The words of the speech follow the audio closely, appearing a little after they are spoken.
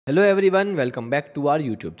Hello everyone, welcome back to our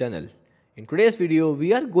YouTube channel. In today's video,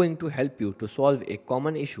 we are going to help you to solve a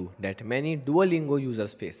common issue that many Duolingo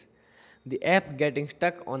users face, the app getting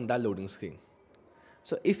stuck on the loading screen.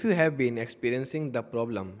 So if you have been experiencing the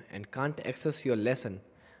problem and can't access your lesson,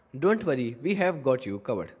 don't worry, we have got you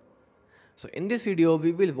covered. So in this video,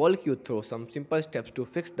 we will walk you through some simple steps to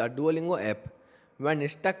fix the Duolingo app when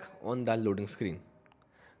it's stuck on the loading screen.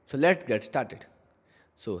 So let's get started.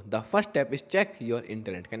 So the first step is check your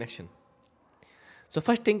internet connection. So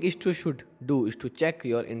first thing is to check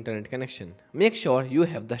your internet connection. Make sure you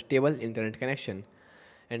have the stable internet connection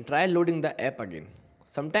and try loading the app again.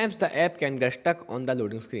 Sometimes the app can get stuck on the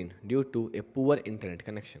loading screen due to a poor internet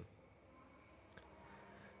connection.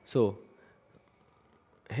 So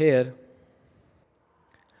here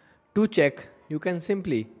to check, you can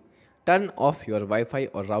simply turn off your Wi-Fi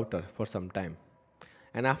or router for some time.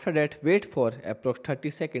 And after that, wait for approx 30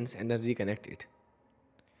 seconds and then reconnect it.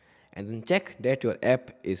 And then check that your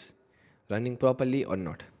app is running properly or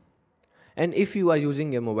not. And if you are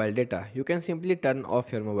using your mobile data, you can simply turn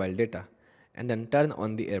off your mobile data and then turn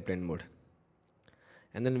on the airplane mode.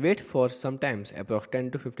 And then wait for sometimes approx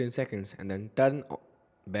 10 to 15 seconds and then turn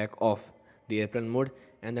back off the airplane mode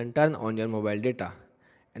and then turn on your mobile data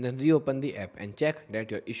and then reopen the app and check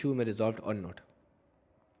that your issue may resolved or not.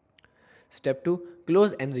 Step 2.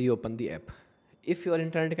 Close and reopen the app. If your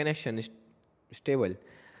internet connection is stable,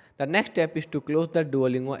 the next step is to close the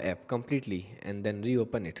Duolingo app completely and then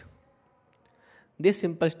reopen it. These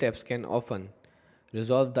simple steps can often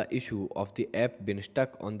resolve the issue of the app being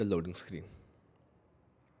stuck on the loading screen.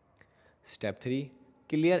 Step 3.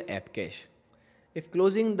 Clear app cache. If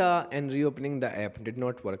closing and reopening the app did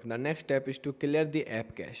not work, the next step is to clear the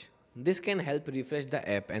app cache. This can help refresh the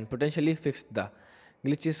app and potentially fix the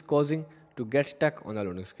glitches causing to get stuck on the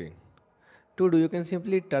loading screen. To do, you can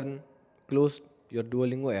simply close your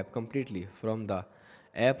Duolingo app completely from the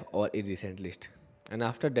app or a recent list. And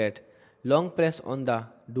after that, long press on the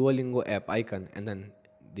Duolingo app icon and then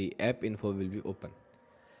the app info will be open.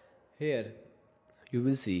 Here you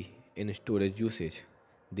will see in storage usage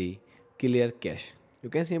the clear cache. You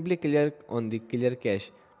can simply click on the clear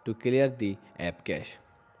cache to clear the app cache.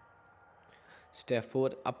 Step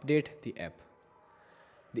 4. Update the app.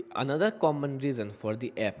 Another common reason for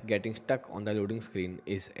the app getting stuck on the loading screen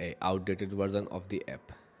is an outdated version of the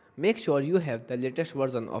app. Make sure you have the latest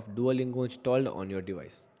version of Duolingo installed on your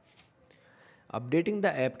device. Updating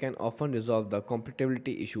the app can often resolve the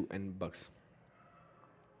compatibility issue and bugs.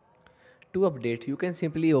 To update, you can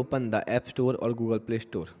simply open the App Store or Google Play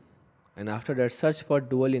Store. And after that, search for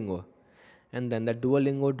Duolingo and then the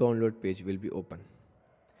Duolingo download page will be open.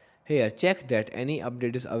 Here, check that any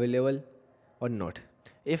update is available or not.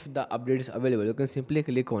 If the update is available, you can simply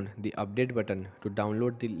click on the update button to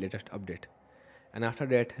download the latest update. And after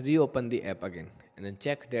that, reopen the app again and then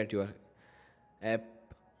check that your app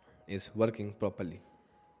is working properly.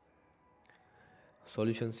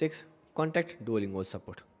 Solution 6. Contact Duolingo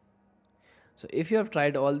support. So if you have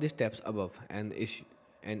tried all the steps above and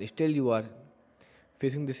still you are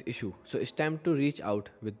facing this issue, so it's time to reach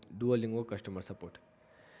out with Duolingo customer support.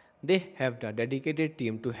 They have the dedicated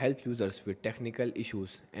team to help users with technical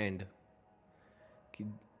issues and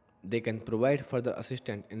they can provide further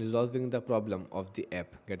assistance in resolving the problem of the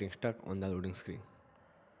app getting stuck on the loading screen.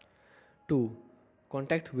 2.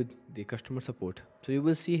 Contact with the customer support. So you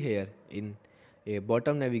will see here in a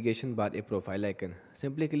bottom navigation bar a profile icon.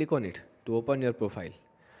 Simply click on it to open your profile.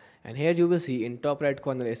 And here you will see in top right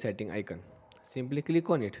corner a setting icon. Simply click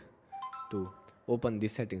on it to open the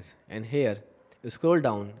settings. And here you scroll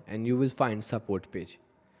down and you will find support page.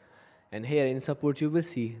 And here in support you will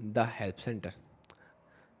see the help center.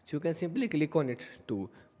 So you can simply click on it to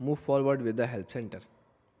move forward with the help center.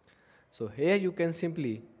 So here you can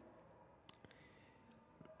simply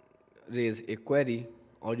raise a query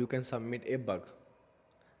or you can submit a bug.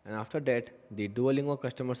 And after that, the Duolingo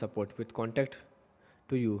customer support will contact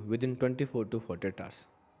to you within 24 to 48 hours.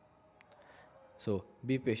 So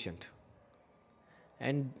be patient.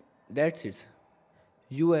 And that's it.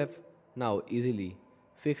 You have now easily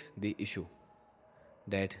fixed the issue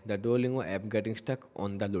that the Duolingo app getting stuck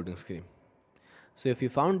on the loading screen. So if you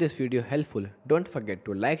found this video helpful, don't forget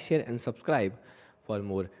to like, share and subscribe for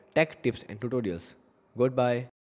more tech tips and tutorials. Goodbye.